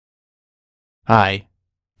Hi,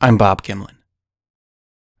 I'm Bob Gimlin.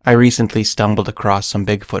 I recently stumbled across some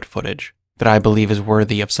Bigfoot footage that I believe is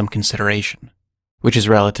worthy of some consideration, which is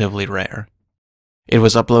relatively rare. It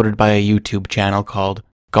was uploaded by a YouTube channel called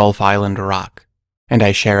Gulf Island Rock, and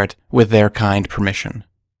I share it with their kind permission.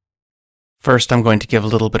 First, I'm going to give a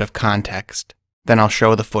little bit of context, then I'll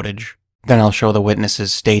show the footage, then I'll show the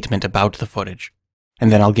witness's statement about the footage,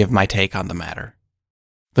 and then I'll give my take on the matter.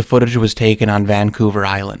 The footage was taken on Vancouver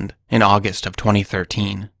Island in August of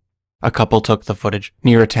 2013. A couple took the footage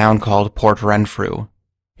near a town called Port Renfrew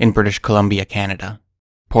in British Columbia, Canada.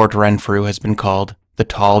 Port Renfrew has been called the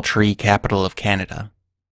tall tree capital of Canada.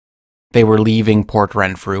 They were leaving Port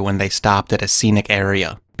Renfrew when they stopped at a scenic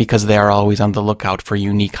area because they are always on the lookout for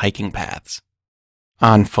unique hiking paths.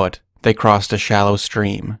 On foot, they crossed a shallow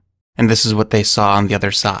stream, and this is what they saw on the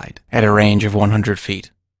other side at a range of 100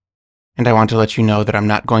 feet. And I want to let you know that I'm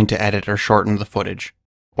not going to edit or shorten the footage,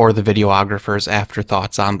 or the videographer's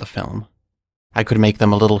afterthoughts on the film. I could make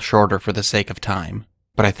them a little shorter for the sake of time,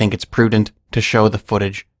 but I think it's prudent to show the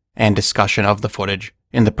footage and discussion of the footage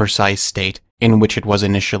in the precise state in which it was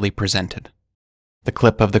initially presented. The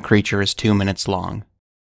clip of the creature is 2 minutes long.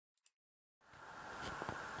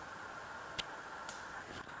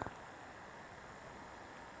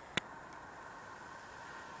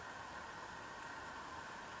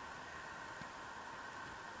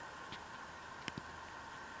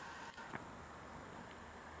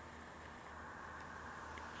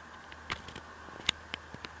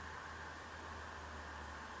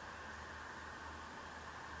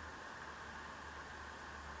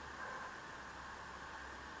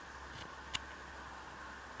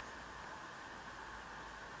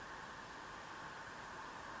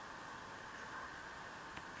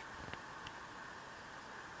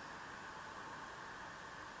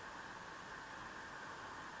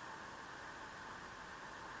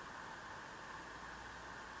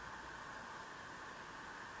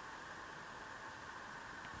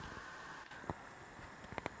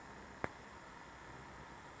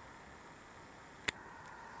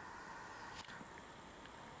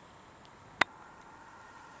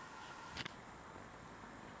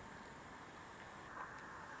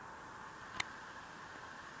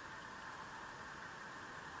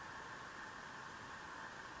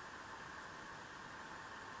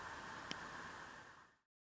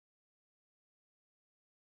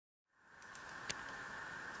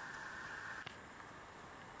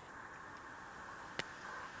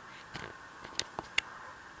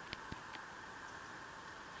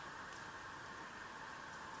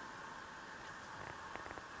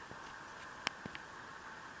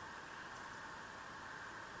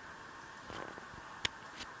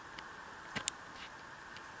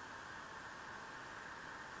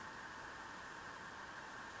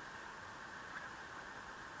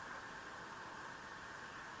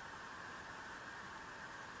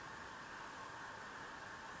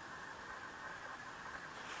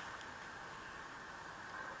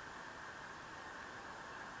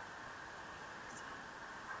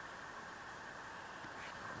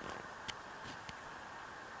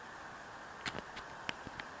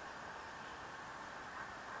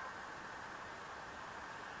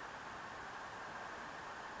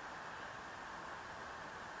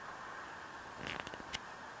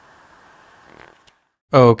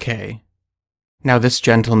 Okay. Now this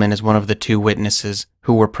gentleman is one of the two witnesses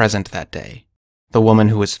who were present that day. The woman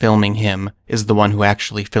who was filming him is the one who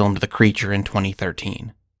actually filmed the creature in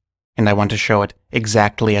 2013. And I want to show it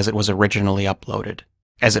exactly as it was originally uploaded,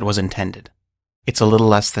 as it was intended. It's a little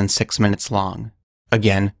less than 6 minutes long.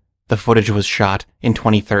 Again, the footage was shot in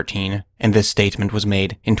 2013, and this statement was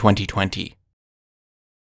made in 2020.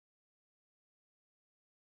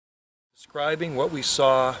 Describing what we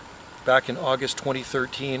saw back in August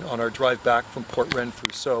 2013 on our drive back from Port Renfrew.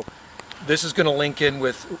 So this is going to link in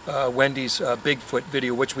with Wendy's Bigfoot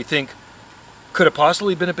video, which we think could have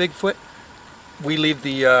possibly been a Bigfoot. We leave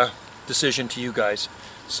the decision to you guys.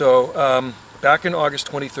 So back in August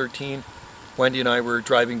 2013, Wendy and I were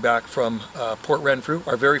driving back from Port Renfrew,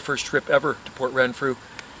 our very first trip ever to Port Renfrew.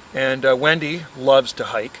 And Wendy loves to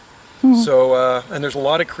hike. So, and there's a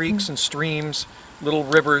lot of creeks and streams, little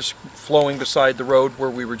rivers flowing beside the road where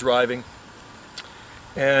we were driving.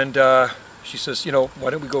 And she says, you know, why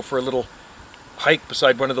don't we go for a little hike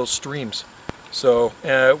beside one of those streams? So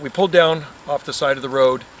we pulled down off the side of the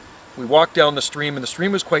road. We walked down the stream, and the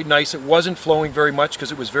stream was quite nice. It wasn't flowing very much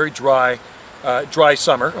because it was very dry, dry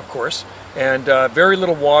summer, of course, and very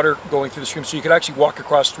little water going through the stream, so you could actually walk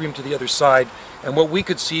across the stream to the other side. And what we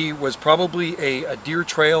could see was probably a deer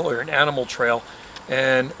trail or an animal trail.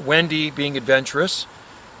 And Wendy, being adventurous,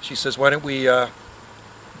 she says, why don't we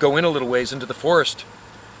go in a little ways into the forest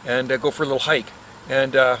and go for a little hike.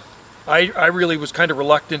 And I really was kind of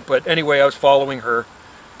reluctant, but anyway, I was following her,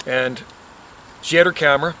 and she had her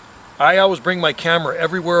camera. I always bring my camera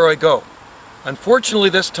everywhere I go. Unfortunately,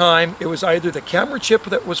 this time it was either the camera chip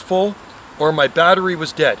that was full or my battery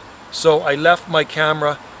was dead. So I left my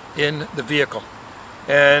camera in the vehicle.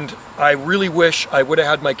 And I really wish I would have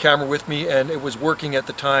had my camera with me and it was working at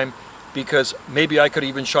the time, because maybe I could have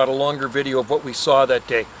even shot a longer video of what we saw that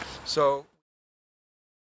day. So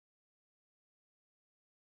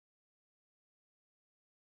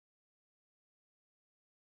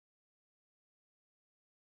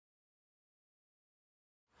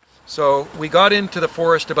we got into the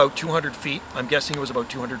forest about 200 feet. I'm guessing it was about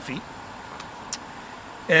 200 feet.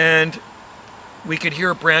 And we could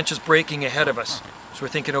hear branches breaking ahead of us. So we're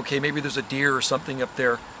thinking, okay, maybe there's a deer or something up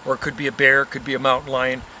there, or it could be a bear, could be a mountain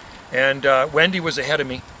lion. And Wendy was ahead of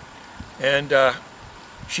me, and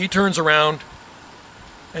she turns around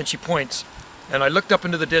and she points. And I looked up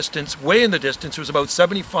into the distance, way in the distance. It was about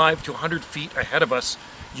 75 to 100 feet ahead of us.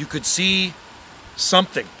 You could see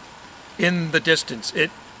something in the distance.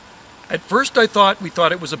 At first we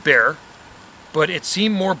thought it was a bear, but it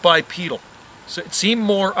seemed more bipedal. So it seemed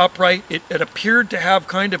more upright. It appeared to have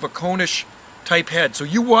kind of a conish type head. So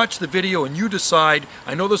you watch the video and you decide.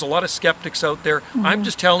 I know there's a lot of skeptics out there. I'm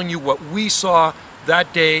just telling you what we saw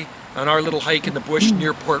that day on our little hike in the bush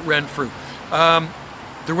near Port Renfrew.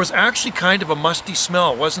 There was actually kind of a musty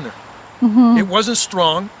smell, wasn't there? It wasn't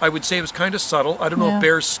strong. I would say it was kind of subtle. I don't know if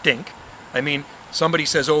bears stink. I mean, somebody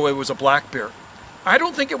says, oh, it was a black bear. I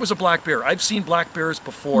don't think it was a black bear. I've seen black bears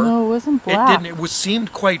before. No, it wasn't black. It didn't. It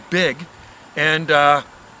seemed quite big. And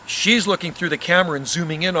she's looking through the camera and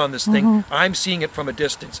zooming in on this thing. I'm seeing it from a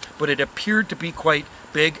distance, but it appeared to be quite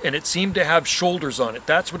big, and it seemed to have shoulders on it.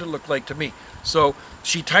 That's what it looked like to me. So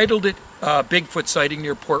she titled it Bigfoot Sighting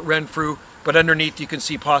near Port Renfrew, but underneath you can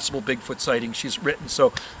see possible Bigfoot sighting she's written.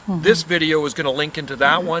 So this video is going to link into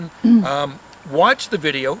that one. Watch the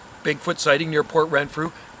video, Bigfoot Sighting near Port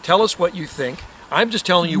Renfrew. Tell us what you think. I'm just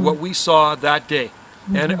telling you what we saw that day.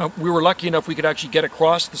 And we were lucky enough we could actually get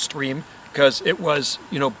across the stream, because it was,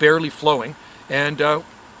 barely flowing. And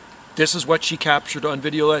this is what she captured on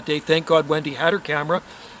video that day. Thank God Wendy had her camera.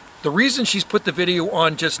 The reason she's put the video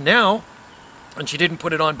on just now, and she didn't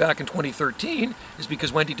put it on back in 2013, is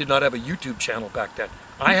because Wendy did not have a YouTube channel back then.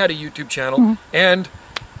 I had a YouTube channel, and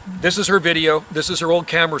this is her video. This is her old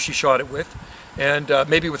camera she shot it with. And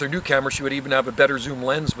maybe with her new camera, she would even have a better zoom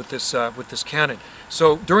lens with this Canon.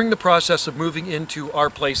 So during the process of moving into our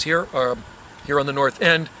place here, here on the north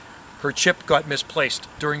end, her chip got misplaced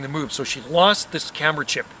during the move. So she lost this camera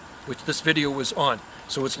chip, which this video was on.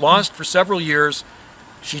 So it's lost for several years.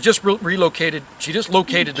 She just relocated. She just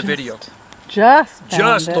located the video.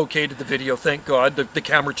 Just located the video, thank God. The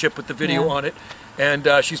camera chip with the video on it. And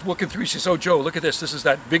she's looking through. She says, oh, Joe, look at this. This is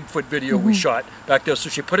that Bigfoot video we shot back there. So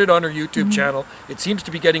she put it on her YouTube channel. It seems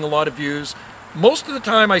to be getting a lot of views. Most of the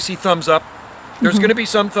time I see thumbs up. There's going to be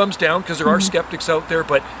some thumbs down, because there are skeptics out there.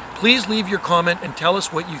 But please leave your comment and tell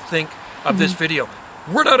us what you think of this video.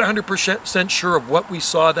 We're not 100% sure of what we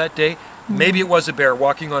saw that day. Maybe it was a bear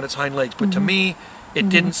walking on its hind legs. But to me, it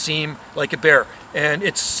didn't seem like a bear. And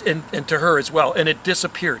and to her as well. And it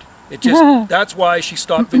disappeared. It just, that's why she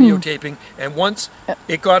stopped videotaping. And once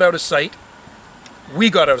it got out of sight, we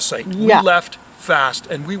got out of sight. We left fast,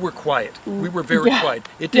 and we were quiet. We were very quiet.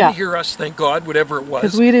 It didn't hear us, thank God, whatever it was.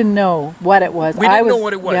 Because we didn't know what it was. We didn't know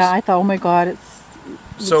what it was. Yeah, I thought, oh my God, it's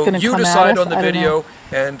so gonna you come decide at us. on the video,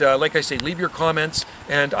 and like I say, leave your comments.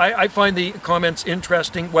 And I find the comments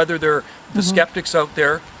interesting, whether they're the skeptics out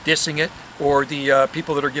there dissing it or the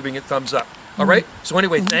people that are giving it thumbs up. All right? So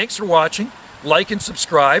anyway, thanks for watching. Like and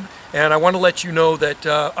subscribe. And I want to let you know that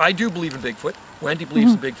I do believe in Bigfoot. Wendy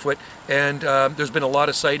believes in Bigfoot, and there's been a lot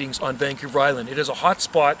of sightings on Vancouver Island. It is a hot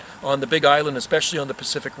spot on the Big Island, especially on the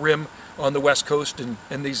Pacific Rim, on the West Coast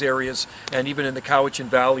and these areas, and even in the Cowichan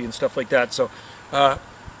Valley and stuff like that. So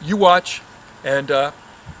you watch and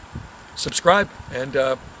subscribe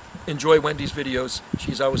and enjoy Wendy's videos.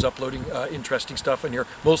 She's always uploading interesting stuff in here,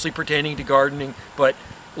 mostly pertaining to gardening, but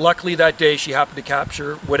luckily that day she happened to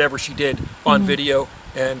capture whatever she did on video.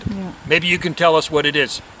 And maybe you can tell us what it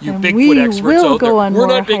is. You and Bigfoot experts out there. We're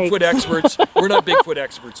not Bigfoot experts. We're not Bigfoot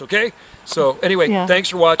experts, okay? So anyway, thanks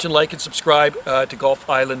for watching. Like and subscribe to Gulf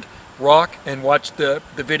Island Rock, and watch the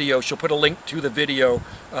video. She'll put a link to the video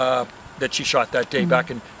that she shot that day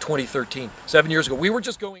back in 2013, 7 years ago. We were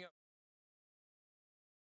just going up.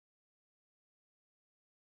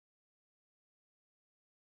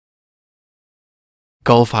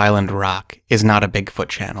 Gulf Island Rock is not a Bigfoot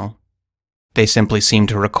channel. They simply seem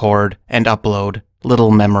to record and upload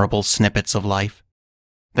little memorable snippets of life.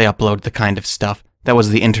 They upload the kind of stuff that was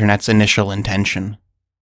the internet's initial intention.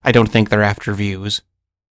 I don't think they're after views.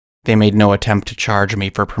 They made no attempt to charge me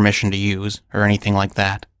for permission to use, or anything like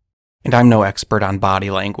that. And I'm no expert on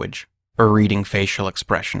body language, or reading facial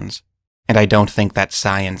expressions, and I don't think that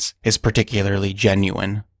science is particularly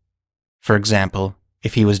genuine. For example,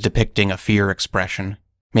 if he was depicting a fear expression,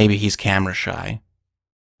 maybe he's camera shy.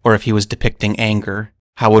 Or if he was depicting anger,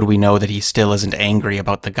 how would we know that he still isn't angry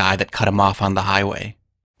about the guy that cut him off on the highway?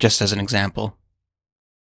 Just as an example.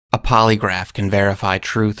 A polygraph can verify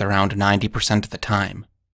truth around 90% of the time,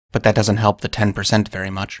 but that doesn't help the 10% very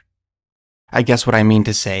much. I guess what I mean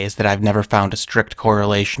to say is that I've never found a strict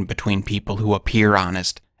correlation between people who appear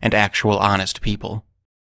honest and actual honest people.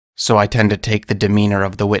 So I tend to take the demeanor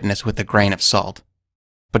of the witness with a grain of salt.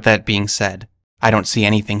 But that being said, I don't see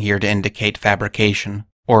anything here to indicate fabrication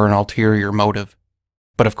or an ulterior motive.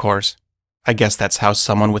 But of course, I guess that's how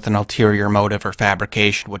someone with an ulterior motive or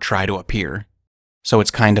fabrication would try to appear. So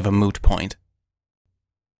it's kind of a moot point.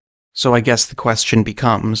 So I guess the question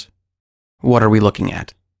becomes, what are we looking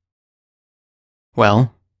at?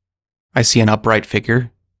 Well, I see an upright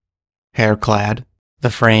figure, hair-clad. The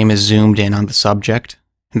frame is zoomed in on the subject,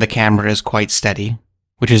 and the camera is quite steady,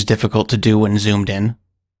 which is difficult to do when zoomed in.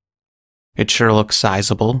 It sure looks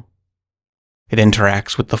sizable. It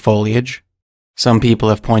interacts with the foliage. Some people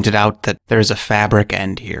have pointed out that there's a fabric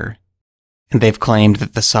end here, and they've claimed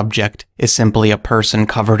that the subject is simply a person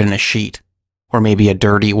covered in a sheet, or maybe a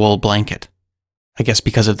dirty wool blanket. I guess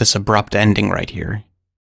because of this abrupt ending right here.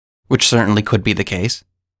 Which certainly could be the case,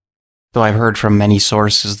 though I've heard from many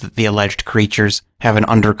sources that the alleged creatures have an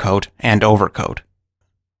undercoat and overcoat.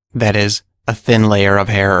 That is, a thin layer of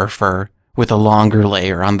hair or fur with a longer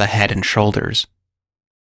layer on the head and shoulders.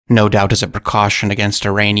 No doubt as a precaution against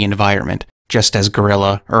a rainy environment, just as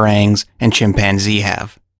gorilla, orangs, and chimpanzee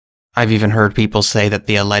have. I've even heard people say that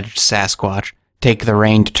the alleged Sasquatch take the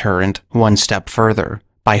rain deterrent one step further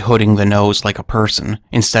by hooding the nose like a person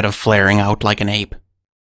instead of flaring out like an ape.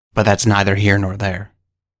 But that's neither here nor there.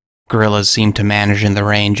 Gorillas seem to manage in the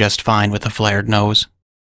rain just fine with a flared nose.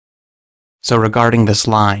 So regarding this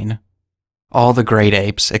line, all the great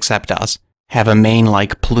apes, except us, have a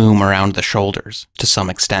mane-like plume around the shoulders, to some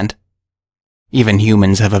extent. Even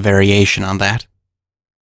humans have a variation on that.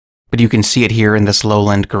 But you can see it here in this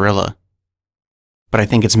lowland gorilla. But I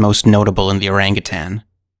think it's most notable in the orangutan.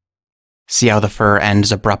 See how the fur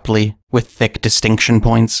ends abruptly, with thick distinction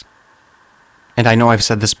points? And I know I've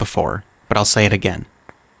said this before, but I'll say it again.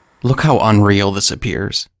 Look how unreal this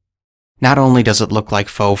appears. Not only does it look like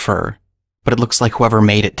faux fur, but it looks like whoever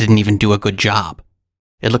made it didn't even do a good job.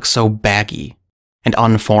 It looks so baggy and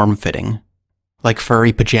unform-fitting, like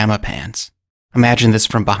furry pajama pants. Imagine this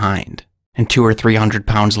from behind, and 200 or 300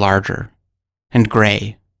 pounds larger, and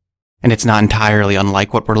gray, and it's not entirely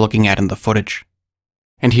unlike what we're looking at in the footage.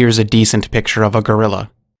 And here's a decent picture of a gorilla.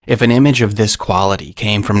 If an image of this quality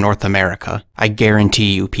came from North America, I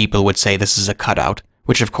guarantee you people would say this is a cutout,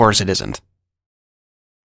 which of course it isn't.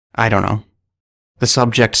 I don't know. The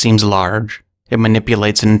subject seems large, it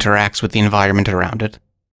manipulates and interacts with the environment around it,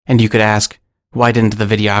 and you could ask, why didn't the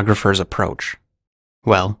videographers approach?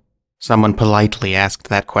 Well, someone politely asked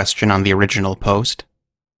that question on the original post.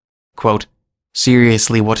 Quote,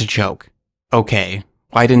 "Seriously, what a joke. Okay,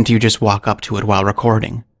 why didn't you just walk up to it while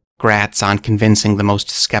recording? Grats on convincing the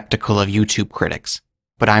most skeptical of YouTube critics,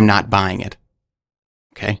 but I'm not buying it."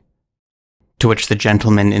 Okay. To which the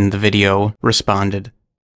gentleman in the video responded,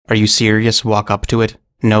 "Are you serious? Walk up to it?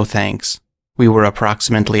 No thanks. We were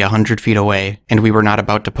approximately 100 feet away, and we were not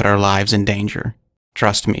about to put our lives in danger.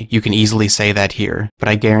 Trust me, you can easily say that here, but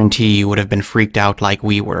I guarantee you would have been freaked out like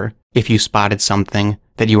we were if you spotted something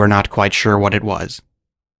that you were not quite sure what it was."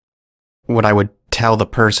 What I would tell the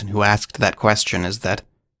person who asked that question is that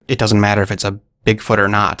it doesn't matter if it's a Bigfoot or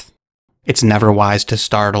not. It's never wise to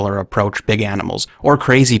startle or approach big animals, or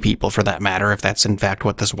crazy people for that matter, if that's in fact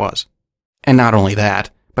what this was. And not only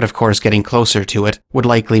that, but of course getting closer to it would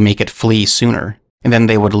likely make it flee sooner, and then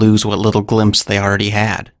they would lose what little glimpse they already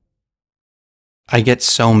had. I get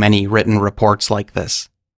so many written reports like this,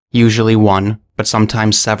 usually one, but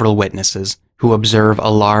sometimes several witnesses, who observe a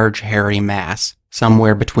large hairy mass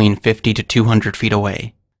somewhere between 50 to 200 feet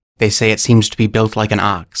away. They say it seems to be built like an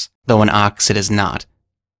ox, though an ox it is not.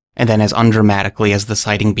 And then as undramatically as the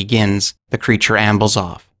sighting begins, the creature ambles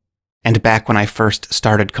off. And back when I first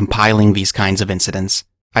started compiling these kinds of incidents,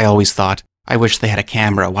 I always thought, I wish they had a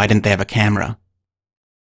camera, why didn't they have a camera?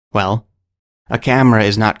 Well, a camera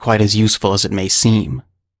is not quite as useful as it may seem.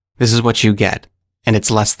 This is what you get, and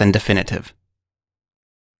it's less than definitive.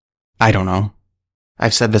 I don't know.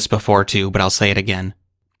 I've said this before too, but I'll say it again.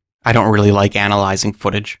 I don't really like analyzing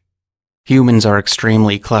footage. Humans are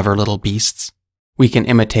extremely clever little beasts. We can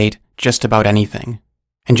imitate just about anything,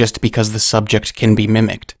 and just because the subject can be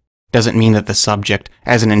mimicked doesn't mean that the subject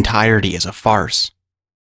as an entirety is a farce.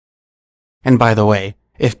 And by the way,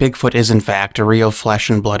 if Bigfoot is in fact a real flesh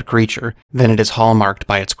and blood creature, then it is hallmarked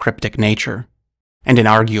by its cryptic nature, and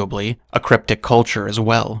inarguably a cryptic culture as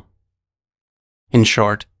well. In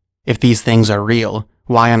short, if these things are real,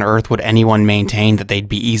 why on earth would anyone maintain that they'd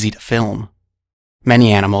be easy to film?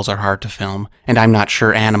 Many animals are hard to film, and I'm not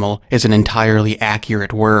sure animal is an entirely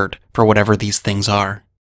accurate word for whatever these things are.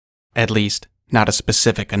 At least, not a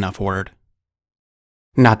specific enough word.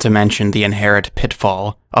 Not to mention the inherent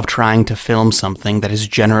pitfall of trying to film something that is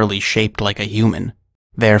generally shaped like a human.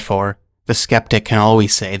 Therefore, the skeptic can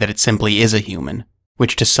always say that it simply is a human,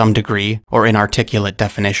 which to some degree, or inarticulate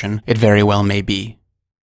definition, it very well may be.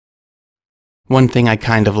 One thing I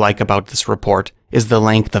kind of like about this report is the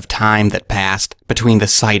length of time that passed between the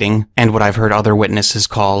sighting and what I've heard other witnesses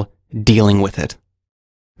call dealing with it.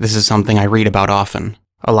 This is something I read about often.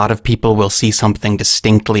 A lot of people will see something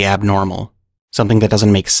distinctly abnormal, something that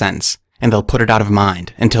doesn't make sense, and they'll put it out of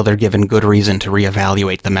mind until they're given good reason to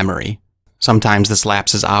reevaluate the memory. Sometimes this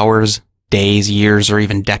lapses hours, days, years, or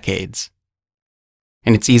even decades.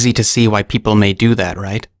 And it's easy to see why people may do that,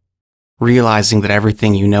 right? Realizing that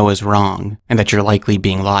everything you know is wrong, and that you're likely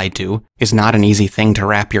being lied to, is not an easy thing to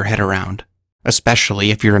wrap your head around.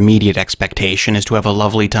 Especially if your immediate expectation is to have a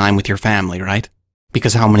lovely time with your family, right?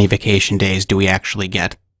 Because how many vacation days do we actually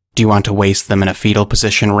get? Do you want to waste them in a fetal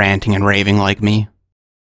position ranting and raving like me?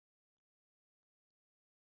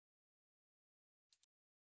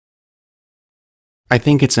 I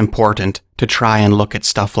think it's important to try and look at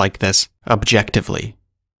stuff like this objectively.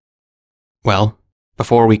 Well,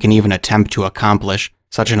 before we can even attempt to accomplish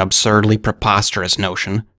such an absurdly preposterous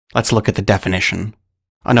notion, let's look at the definition.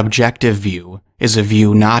 An objective view is a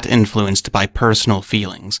view not influenced by personal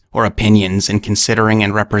feelings or opinions in considering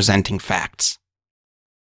and representing facts.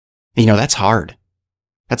 You know, that's hard.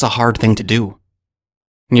 That's a hard thing to do.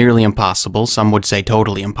 Nearly impossible, some would say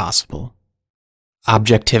totally impossible.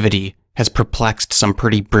 Objectivity has perplexed some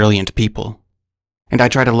pretty brilliant people. And I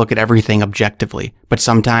try to look at everything objectively, but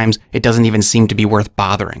sometimes it doesn't even seem to be worth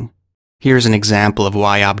bothering. Here's an example of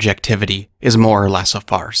why objectivity is more or less a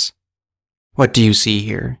farce. What do you see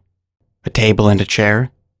here? A table and a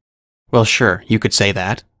chair? Well, sure, you could say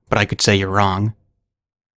that, but I could say you're wrong.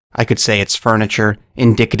 I could say it's furniture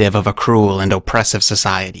indicative of a cruel and oppressive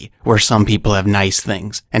society, where some people have nice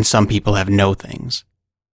things and some people have no things.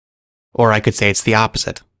 Or I could say it's the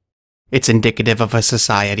opposite. It's indicative of a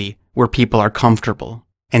society where people are comfortable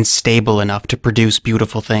and stable enough to produce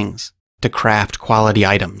beautiful things, to craft quality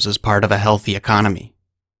items as part of a healthy economy.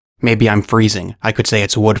 Maybe I'm freezing. I could say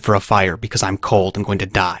it's wood for a fire because I'm cold and going to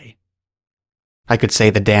die. I could say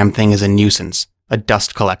the damn thing is a nuisance, a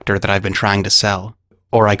dust collector that I've been trying to sell.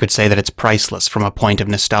 Or I could say that it's priceless from a point of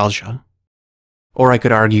nostalgia. Or I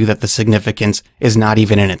could argue that the significance is not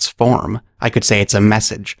even in its form. I could say it's a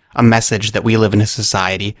message that we live in a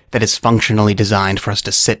society that is functionally designed for us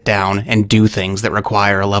to sit down and do things that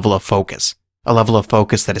require a level of focus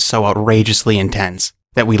that is so outrageously intense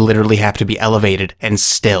that we literally have to be elevated and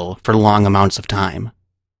still for long amounts of time.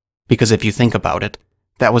 Because if you think about it,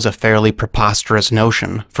 that was a fairly preposterous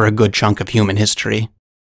notion for a good chunk of human history.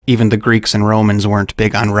 Even the Greeks and Romans weren't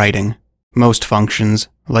big on writing. Most functions,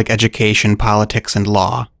 like education, politics, and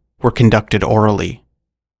law, were conducted orally.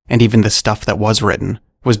 And even the stuff that was written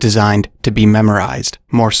was designed to be memorized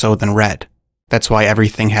more so than read. That's why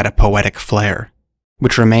everything had a poetic flair,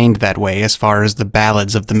 which remained that way as far as the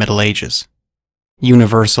ballads of the Middle Ages.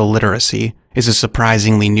 Universal literacy is a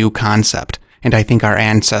surprisingly new concept, and I think our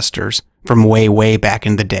ancestors, from way back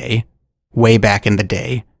in the day,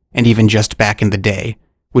 and even just back in the day,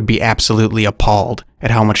 would be absolutely appalled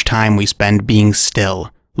at how much time we spend being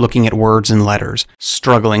still, looking at words and letters,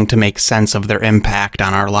 struggling to make sense of their impact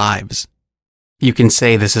on our lives. You can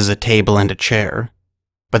say this is a table and a chair,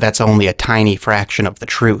 but that's only a tiny fraction of the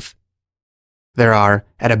truth. There are,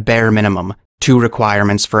 at a bare minimum, two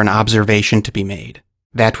requirements for an observation to be made,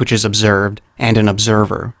 that which is observed and an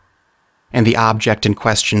observer. And the object in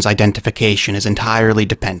question's identification is entirely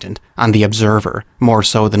dependent on the observer more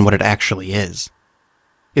so than what it actually is.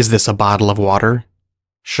 Is this a bottle of water?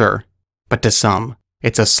 Sure, but to some,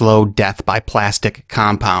 it's a slow death by plastic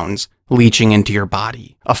compounds leaching into your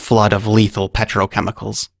body, a flood of lethal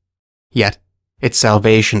petrochemicals. Yet, it's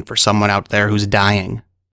salvation for someone out there who's dying.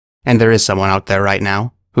 And there is someone out there right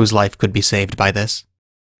now whose life could be saved by this.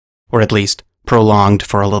 Or at least, prolonged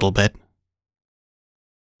for a little bit.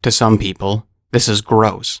 To some people, This is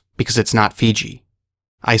gross, because it's not Fiji.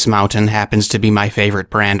 Ice Mountain happens to be my favorite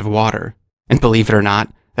brand of water, and believe it or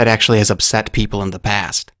not, that actually has upset people in the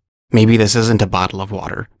past. Maybe this isn't a bottle of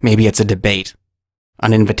water, maybe it's a debate.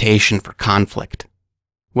 An invitation for conflict.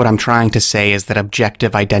 What I'm trying to say is that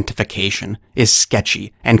objective identification is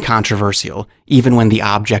sketchy and controversial, even when the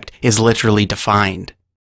object is literally defined.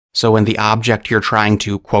 So when the object you're trying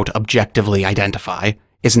to, quote, objectively identify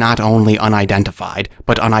is not only unidentified,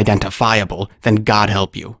 but unidentifiable, then God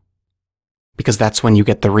help you. Because that's when you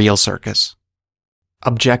get the real circus.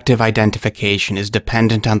 Objective identification is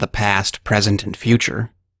dependent on the past, present, and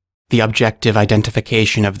future. The objective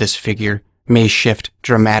identification of this figure may shift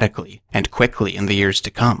dramatically and quickly in the years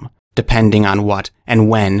to come, depending on what and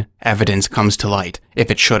when evidence comes to light,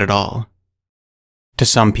 if it should at all. To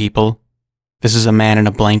some people, this is a man in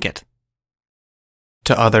a blanket.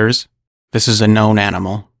 To others, this is a known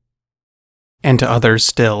animal. And to others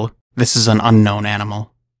still, this is an unknown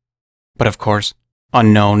animal. But of course,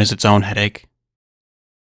 unknown is its own headache.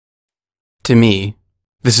 To me,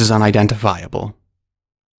 this is unidentifiable.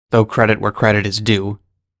 Though credit where credit is due,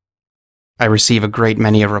 I receive a great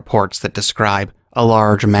many of reports that describe a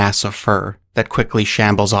large mass of fur that quickly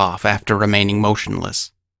shambles off after remaining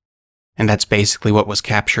motionless. And that's basically what was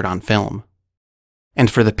captured on film. And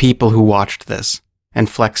for the people who watched this and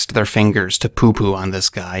flexed their fingers to poo-poo on this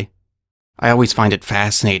guy, I always find it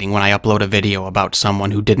fascinating when I upload a video about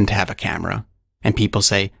someone who didn't have a camera, and people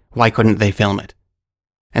say, why couldn't they film it?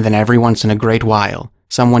 And then every once in a great while,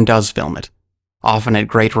 someone does film it, often at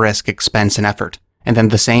great risk, expense, and effort, and then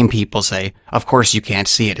the same people say, of course you can't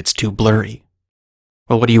see it, it's too blurry.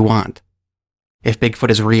 Well, what do you want? If Bigfoot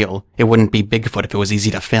is real, it wouldn't be Bigfoot if it was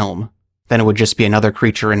easy to film. Then it would just be another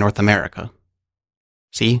creature in North America.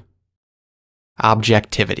 See?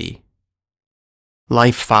 Objectivity.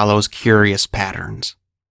 Life follows curious patterns.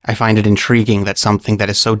 I find it intriguing that something that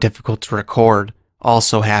is so difficult to record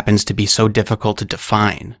also happens to be so difficult to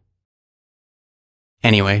define.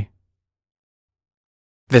 Anyway,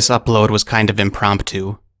 this upload was kind of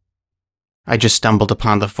impromptu. I just stumbled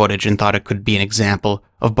upon the footage and thought it could be an example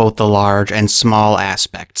of both the large and small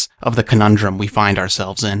aspects of the conundrum we find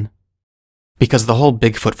ourselves in. Because the whole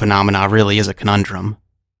Bigfoot phenomena really is a conundrum.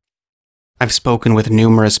 I've spoken with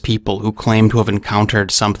numerous people who claim to have encountered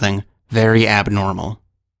something very abnormal.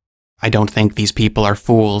 I don't think these people are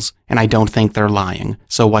fools, and I don't think they're lying,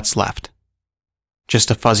 so what's left? Just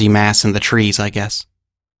a fuzzy mass in the trees, I guess.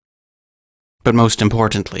 But most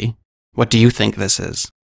importantly, what do you think this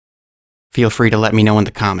is? Feel free to let me know in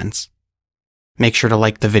the comments. Make sure to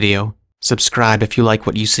like the video, subscribe if you like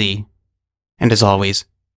what you see, and as always,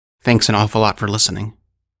 thanks an awful lot for listening.